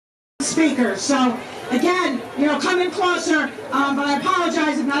speakers. So again, come in closer, but I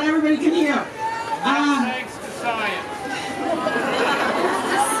apologize if not everybody can hear. Thanks to science.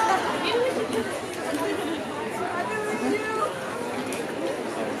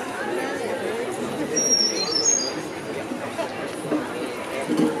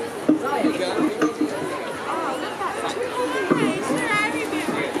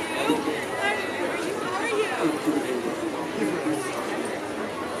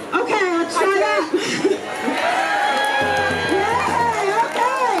 Okay, let's try that.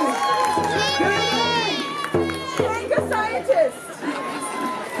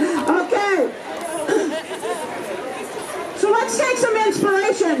 Let's take some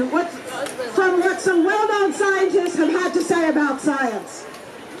inspiration from what some well-known scientists have had to say about science.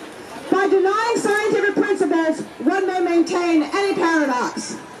 By denying scientific principles, one may maintain any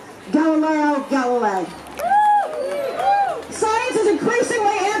paradox. Galileo Galilei. Science is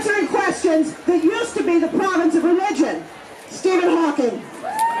increasingly answering questions that used to be the province of religion. Stephen Hawking.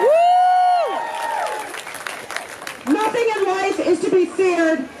 Nothing in life is to be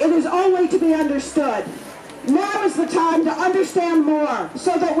feared, it is only to be understood. Now is the time to understand more,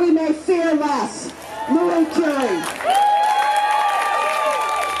 so that we may fear less. Marie Curie.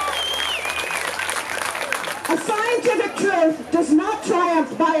 A scientific truth does not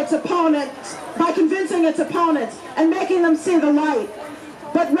triumph by its opponents, by convincing its opponents and making them see the light,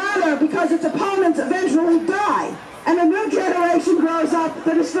 but rather because its opponents eventually die, and a new generation grows up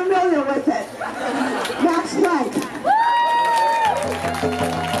that is familiar with it. Max Planck.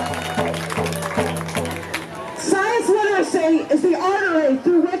 Science literacy is the artery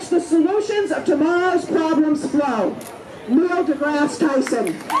through which the solutions of tomorrow's problems flow. Neil deGrasse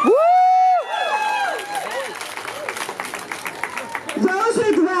Tyson. Those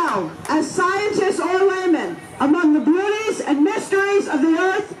who dwell as scientists or laymen among the beauties and mysteries of the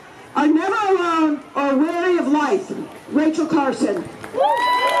earth are never alone or weary of life. Rachel Carson.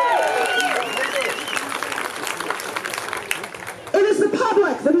 It is the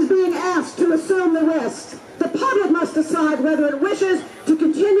public that is being asked to assume the risk. The public must decide whether it wishes to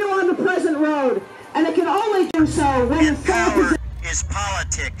continue on the present road, and it can only do so when in power is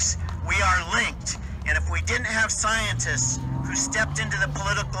politics. We are linked, and if we didn't have scientists who stepped into the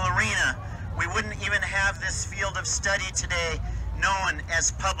political arena, we wouldn't even have this field of study today known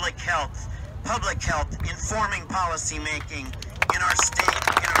as public health. Public health informing policy making in our state,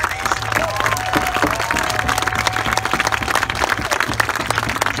 in our nation.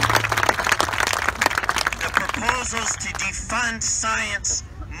 Proposals to defund science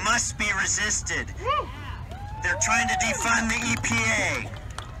must be resisted. They're trying to defund the EPA,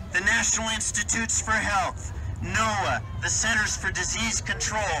 the National Institutes for Health, NOAA, the Centers for Disease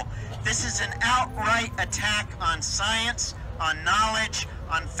Control. This is an outright attack on science, on knowledge,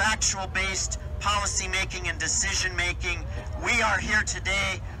 on factual-based policy-making and decision-making. We are here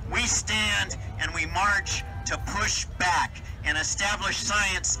today, we stand and we march to push back and establish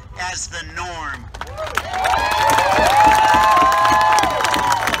science as the norm.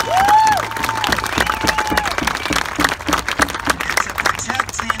 And to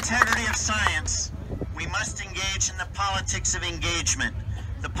protect the integrity of science, we must engage in the politics of engagement,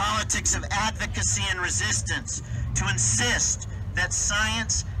 the politics of advocacy and resistance, to insist that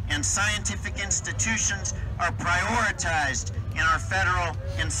science and scientific institutions are prioritized in our federal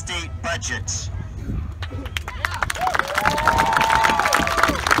and state budgets.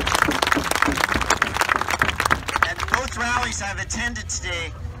 At both rallies I've attended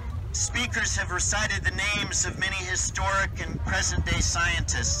today, speakers have recited the names of many historic and present-day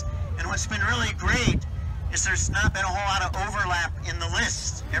scientists. And what's been really great is there's not been a whole lot of overlap in the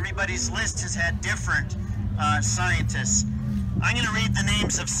list. Everybody's list has had different scientists. I'm going to read the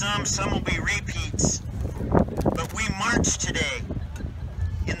names of some will be repeats, but we march today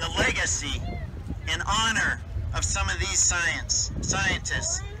in the legacy and honor of some of these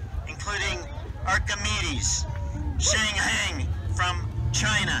scientists, including Archimedes, Zheng Heng from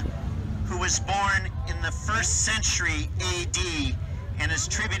China, who was born in the 1st century AD and is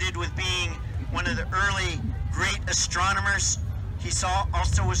attributed with being one of the early great astronomers. He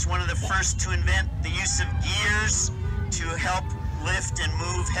also was one of the first to invent the use of gears to help lift and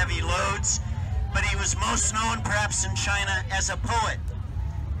move heavy loads. But he was most known perhaps in China as a poet,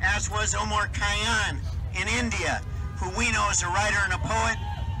 as was Omar Khayyam in India, who we know as a writer and a poet.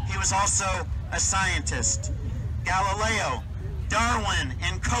 He was also a scientist. Galileo, Darwin,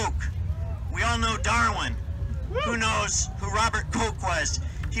 and Koch. We all know Darwin. Who knows who Robert Koch was?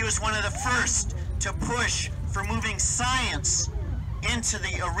 He was one of the first to push for moving science into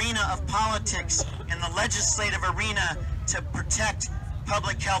the arena of politics and the legislative arena to protect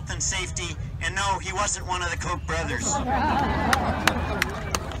public health and safety, and no, he wasn't one of the Koch brothers.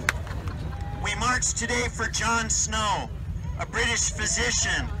 We marched today for John Snow, a British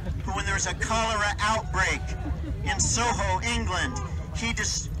physician who, when there was a cholera outbreak in Soho, England, he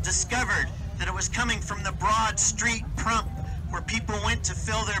discovered that it was coming from the Broad Street pump, where people went to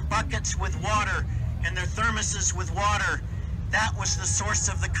fill their buckets with water and their thermoses with water. That was the source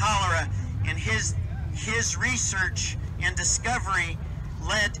of the cholera, and his research and discovery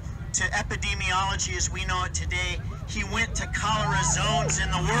led to epidemiology as we know it today. He went to cholera zones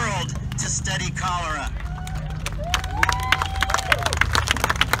in the world to study cholera.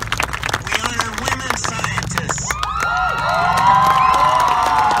 We honor women scientists.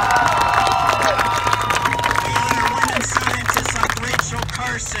 We honor women scientists like Rachel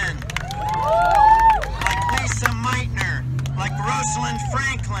Carson, like Lisa Meitner, like Rosalind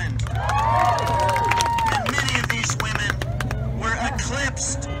Franklin. And many of these women were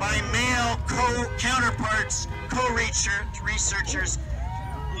eclipsed by male counterparts, co-researchers.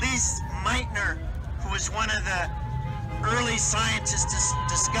 Lisa Meitner, who was one of the early scientists to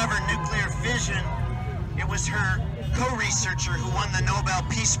discover nuclear fission, it was her co-researcher who won the Nobel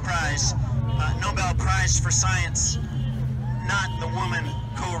Peace Prize, Nobel Prize for Science, not the woman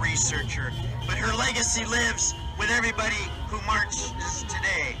co-researcher. But her legacy lives with everybody who marches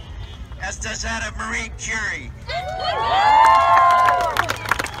today, as does that of Marie Curie,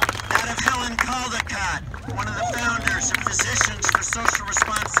 that of Helen Caldicott, one of the founders of Physicians for Social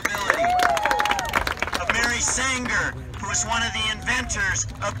Responsibility, of Mary Sanger, who was one of the inventors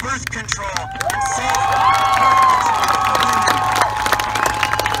of birth control and safe birth control for women.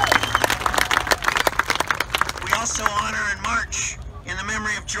 We also honor and march in the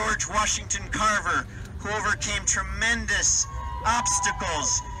memory of George Washington Carver, who overcame tremendous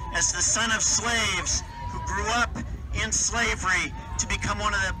obstacles as the son of slaves who grew up in slavery to become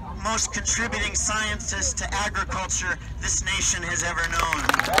one of the most contributing scientists to agriculture this nation has ever known.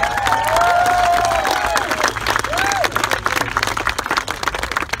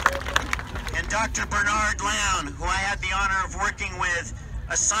 And Dr. Bernard Lown, who I had the honor of working with,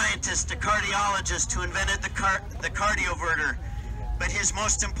 a scientist, a cardiologist who invented the cardioverter, but his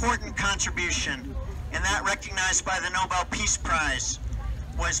most important contribution, and that recognized by the Nobel Peace Prize,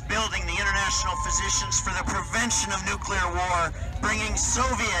 was building the International Physicians for the Prevention of Nuclear War, bringing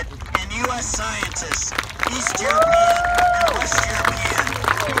Soviet and U.S. scientists, East European and West European,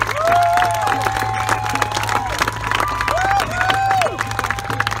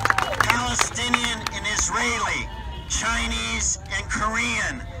 Palestinian and Israeli, Chinese and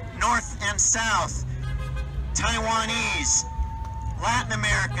Korean, North and South, Taiwanese, Latin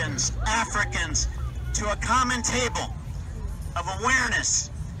Americans, Africans, to a common table of awareness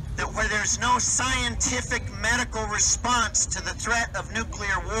that where there's no scientific medical response to the threat of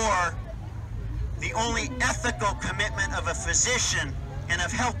nuclear war, the only ethical commitment of a physician and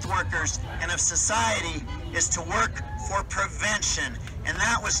of health workers and of society is to work for prevention. And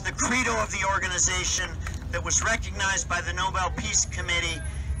that was the credo of the organization that was recognized by the Nobel Peace Committee,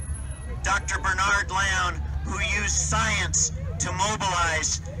 Dr. Bernard Lown, who used science to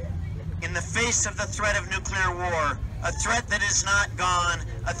mobilize in the face of the threat of nuclear war, a threat that is not gone,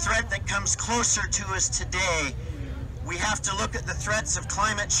 a threat that comes closer to us today. We have to look at the threats of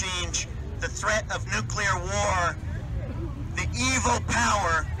climate change, the threat of nuclear war. The evil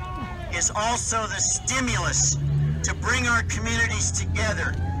power is also the stimulus to bring our communities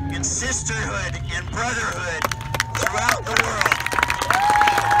together in sisterhood and brotherhood throughout the world.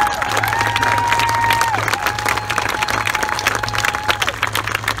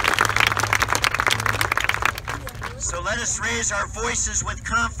 So let us raise our voices with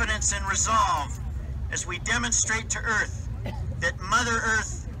confidence and resolve as we demonstrate to Earth that Mother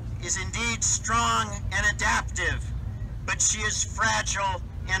Earth is indeed strong and adaptive, but she is fragile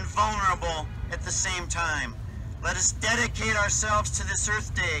and vulnerable at the same time. Let us dedicate ourselves to this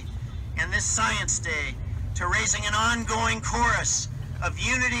Earth Day and this Science Day to raising an ongoing chorus of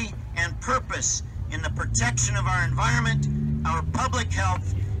unity and purpose in the protection of our environment, our public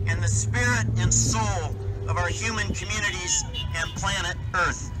health, and the spirit and soul of our human communities and planet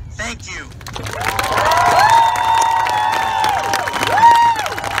Earth. Thank you.